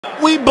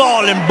We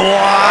ballin',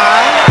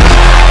 boy.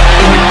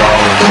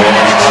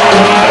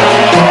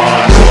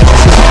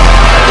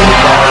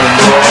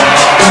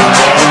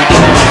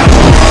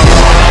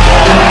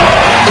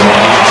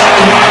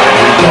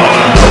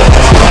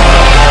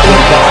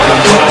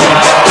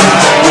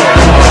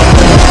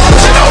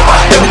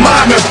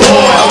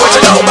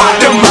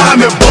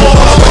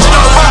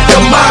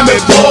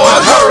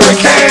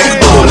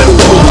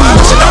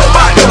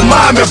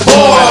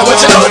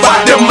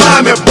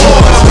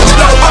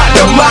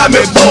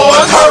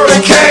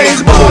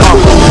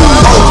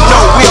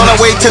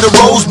 To the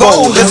Rose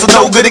Bowl, it's a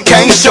no good it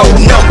can't show.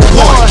 Number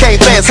one, came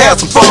fast, have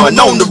some fun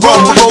on the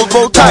road. The Rose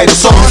Bowl title,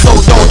 so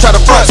don't try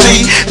to front.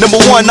 See, number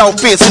one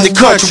offense in the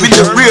country, we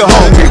just real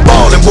hungry,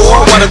 ballin' boy.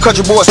 Why the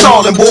country boy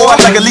stallin' boy?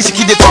 Like at least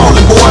you keep it fallin'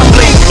 boy.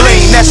 Bling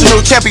bling,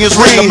 national champions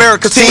ring,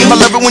 America's team. I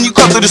love it when you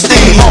come through the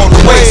steam. On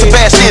the way,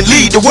 Sebastian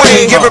lead the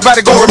way.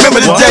 Everybody gon'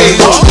 remember the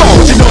day.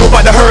 What you know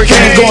about the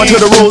Hurricanes going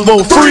to the Rose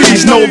Bowl?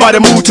 Freeze,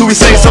 nobody move till we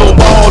say so.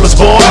 Ballers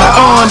boy,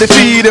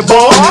 undefeated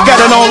boy, got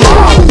it on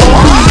lock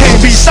boy. Can't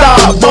be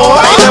stopped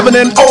boy.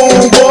 11-0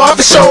 boy,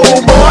 for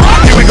sure boy.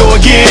 Here we go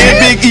again,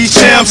 Big East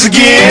champs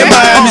again.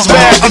 Miami's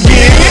back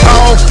again.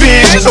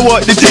 Offense, so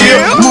what the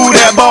deal? Move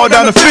that ball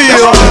down the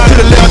field. To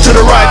the left, to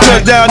the right,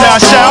 touchdown, now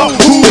shout.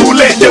 Who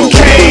let them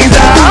Canes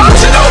out?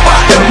 What you know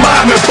about them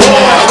Miami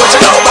boy? What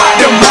you know about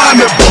them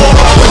Miami boy?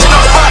 What you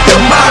know about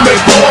them Miami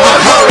boy?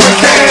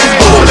 Hurricanes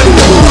ballin'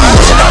 boy.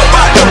 What you know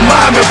about them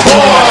Miami boy?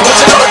 What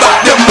you know about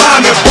them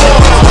Miami boy?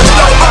 What you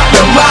know about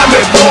them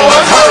Miami boy?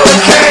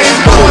 Hurricanes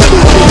ballin'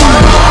 boy.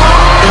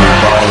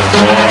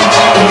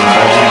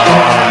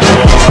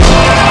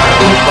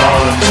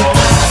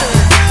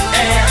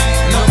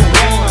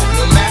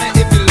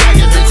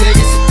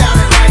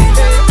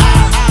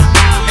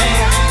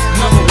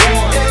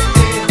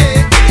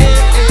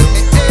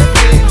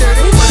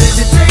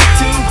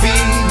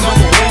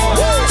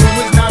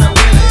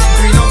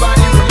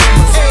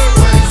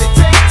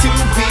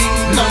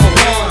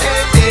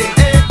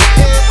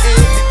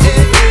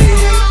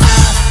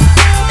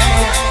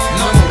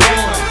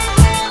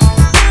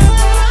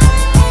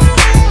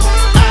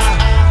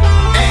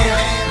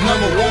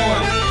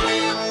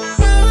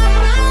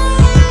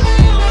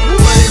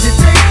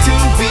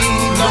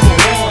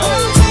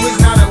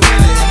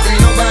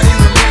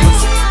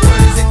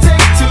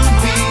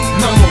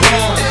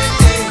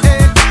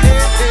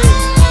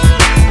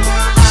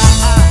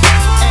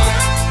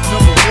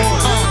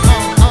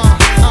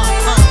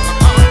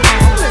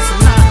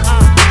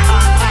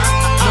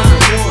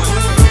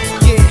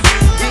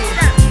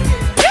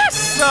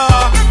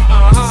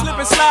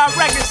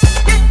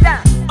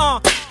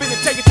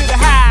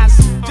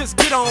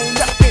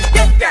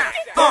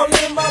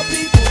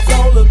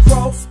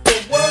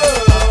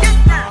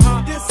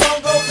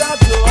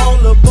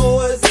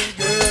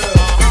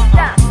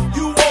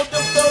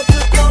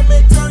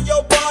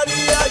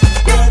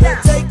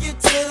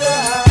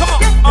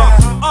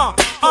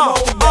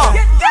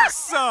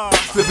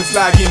 Slip and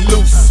slide getting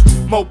loose,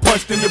 more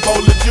punch than your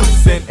bowl of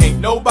juice. And ain't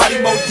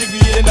nobody more jiggy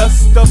than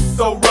us. Stuff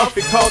so rough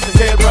it causes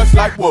head rush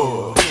like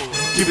whoa.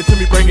 Give it to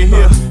me, bring it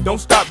here. Don't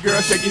stop,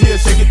 girl, shake it here,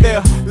 shake it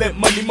there. Let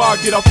Money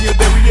Mark get off your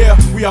dairy,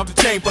 yeah. We off the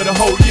chain for the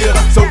whole year.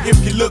 So if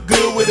you look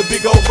good with a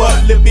big old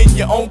butt, live in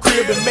your own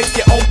crib and make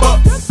your own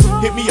bucks.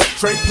 Hit me up,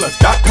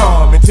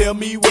 TradePlus.com, and tell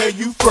me where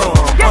you from.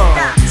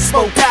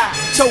 Smoke out,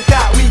 choke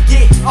out, we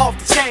get off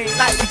the chain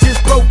like we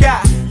just broke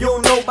out. You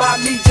don't know about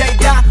me,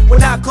 J-Dot.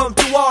 When I come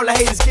through, all the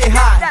haters get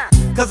hot.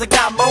 Cause I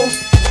got more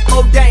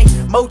dang,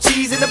 more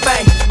cheese in the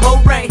bank,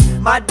 more rain.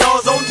 My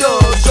dogs on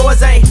dubs,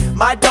 yours ain't.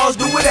 My dogs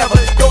do whatever,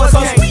 yours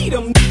can't. Sweet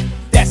 'em,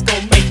 that's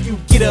gon' make you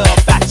get up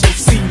out your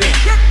seat.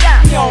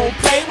 We don't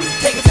play, we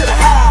take it to the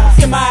house.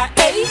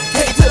 MIA,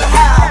 take it to the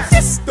house.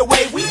 This the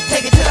way we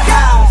take it to the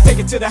house. Take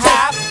it to the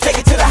house, take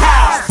it to the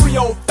house.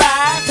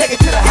 305, take it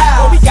to the house.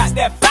 Oh, we got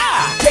that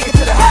fire, take it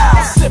to the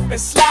house. Slip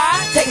and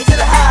slide, take it to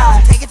the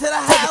house. Take it to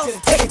the house,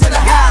 take it to the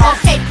house.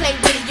 Okay, play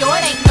with it, yo,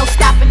 it ain't no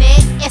stopping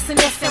it.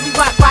 SNS and we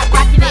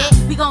rockin' it.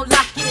 We gon'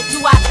 lock it and do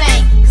our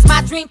thing. Cause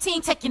my dream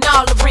team taking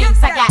all the rings.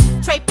 I got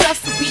Trade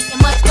Plus to beat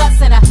and much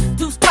guts and a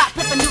deuce pop,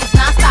 flippin' news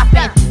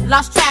non-stoppin'.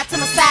 Lost track to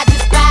my side,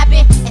 just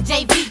vibing. And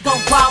JV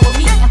gon' ball with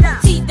me.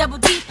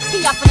 T-double-D,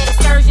 he off an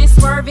excursion,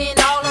 swerving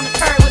all on the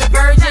curb with a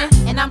virgin.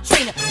 And I'm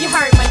Trina, you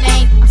heard my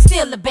name. I'm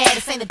still the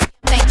baddest, ain't the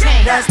thing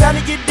changed. Now it's time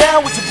to get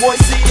down with your boy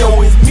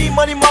CEO. It's me,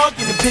 Money Mark,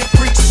 and the Big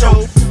Freak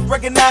Show.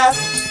 Recognize,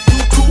 do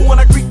cool when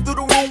I creep through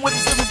the room with the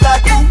slippers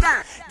like you.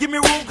 Give me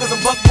room cause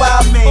I'm buck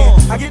wild man.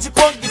 I get you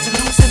crunk, get you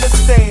loose in the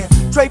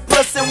stand. Trade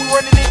Plus and we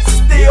running it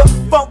still.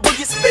 Bump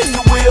boogie, spin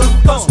the wheel.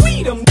 Cause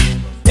we them,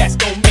 that's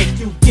gon' make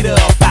you get up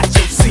out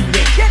your seat.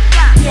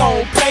 We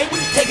don't play, we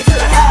take it to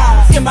the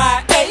house.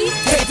 MIA,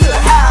 take it to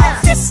the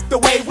house. This the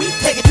way we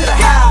take it to the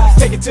house.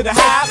 Take it to the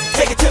house,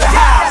 take it to the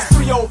house.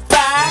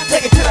 305,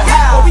 take it to the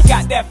house. Oh, we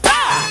got that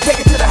fire, take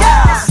it to the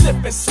house.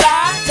 Slip and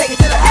slide, take it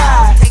to the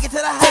house. Take it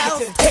to the house,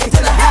 take it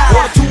to the house.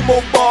 Order 2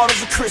 more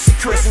bottles of Chris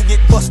and get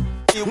busted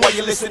while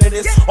you listen to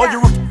this. On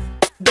your roof,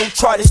 don't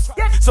try this.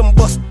 Some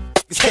bust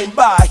came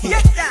by here.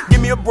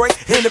 Give me a break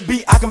and a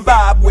beat I can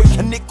vibe with.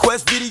 A Nick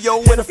Quest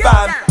video and a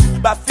 5.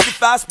 About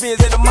 55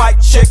 spins and a mic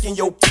check and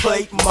your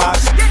plate mark.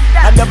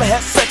 I never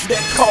had sex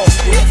that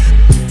cost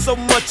it. So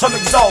much I'm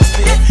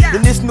exhausted.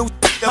 And this new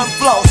I'm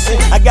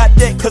flossing. I got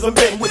that cause I'm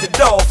betting with the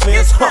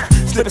Dolphins.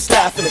 Slip and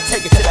slide finna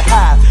take it to the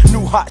high.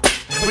 New hot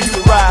for you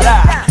to ride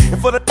out. And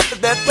for the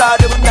that thought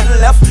there was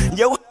nothing left.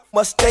 Yo,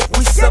 mistake,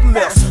 we something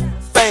else.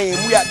 Fame,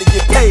 we out to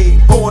get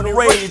paid. Born and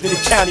raised in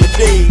the county of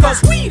Dade.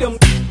 Cause we them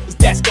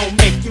that's gon'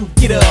 make you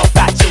get up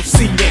out your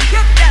seat.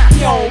 We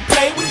don't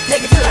play, we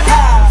take it to the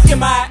house.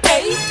 MIA,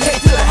 take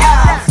it to the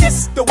house.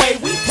 This the way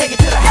we take it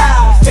to the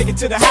house. Take it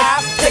to the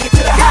house, take it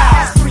to the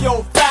house.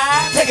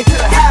 305, take it to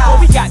the house. Oh,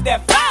 we got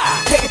that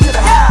fire. Take it to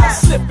the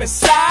house. Slip and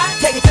slide,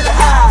 take it to the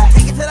house.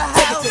 Take it to the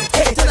house,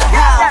 take it to the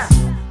house.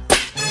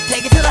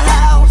 Take it to the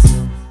house.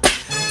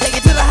 Take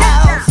it to the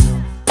house.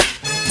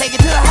 Take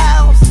it to the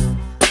house.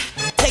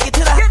 Take it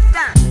to the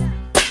house.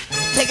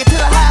 Take it to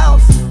the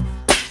house.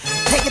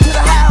 Take it to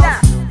the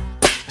house.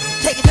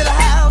 Take it to the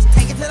house.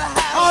 Take it to the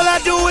house. All I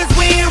do is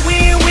win,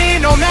 win,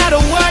 win, no matter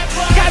what.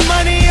 Got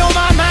money on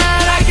my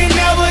mind, I can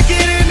never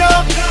get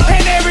enough.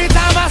 And every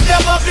time I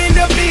step up in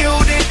the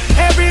building,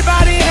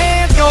 everybody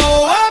hands go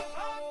up.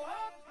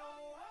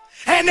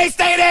 And they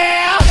stay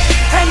there,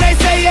 and they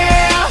say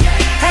yeah,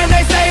 and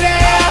they say there.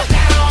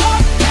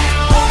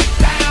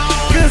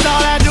 Cause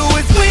all I do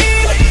is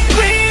win,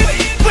 win,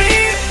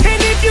 win.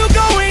 And if you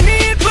going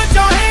in, put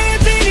your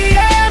hands in the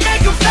air,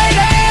 make them stay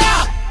there.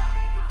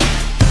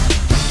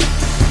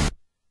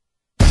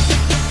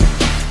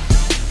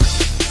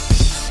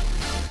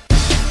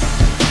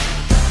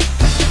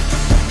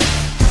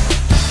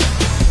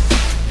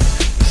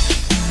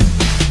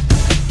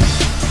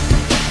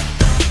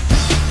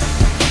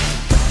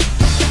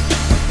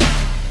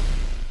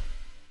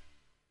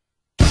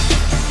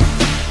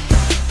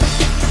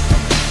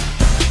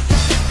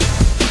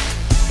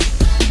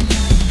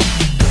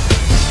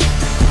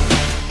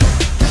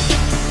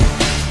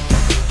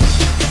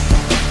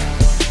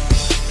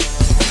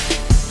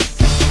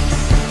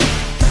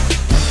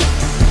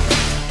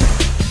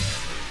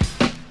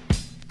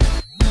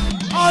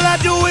 All I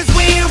do is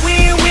win,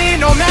 win, win,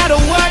 no matter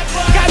what.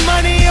 Got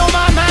money on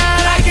my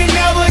mind, I can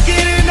never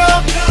get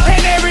enough.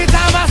 And every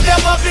time I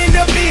step up in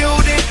the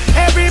building,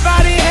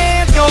 everybody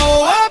hands go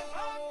up.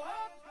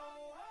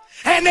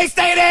 And they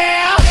stay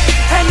there,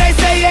 and they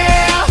say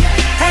yeah,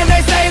 and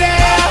they say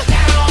there.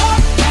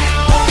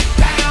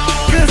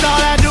 Cause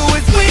all I do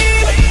is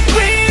win,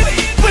 win,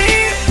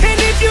 win. And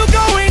if you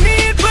going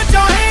in, put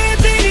your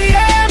hands in the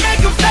air,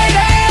 make them stay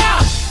there.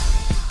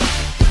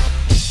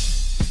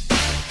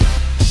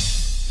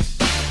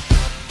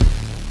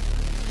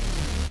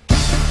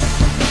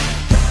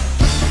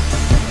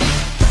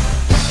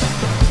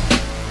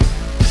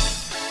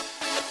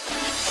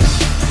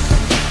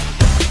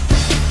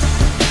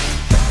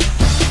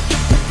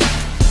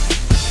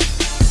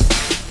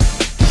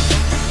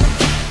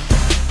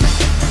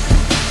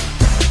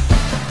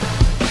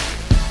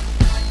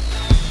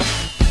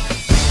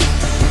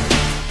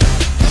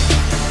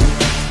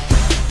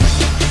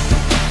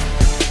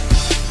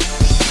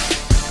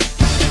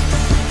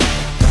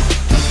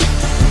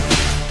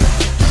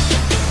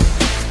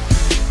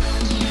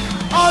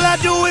 All I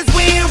do is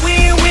win,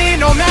 win, win,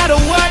 no matter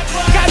what.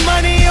 Got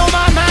money on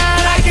my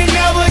mind, I can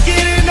never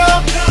get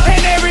enough.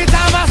 And every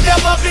time I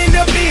step up in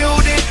the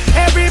building,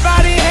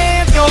 everybody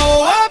hands go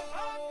up.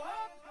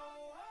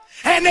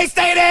 And they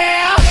stay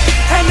there.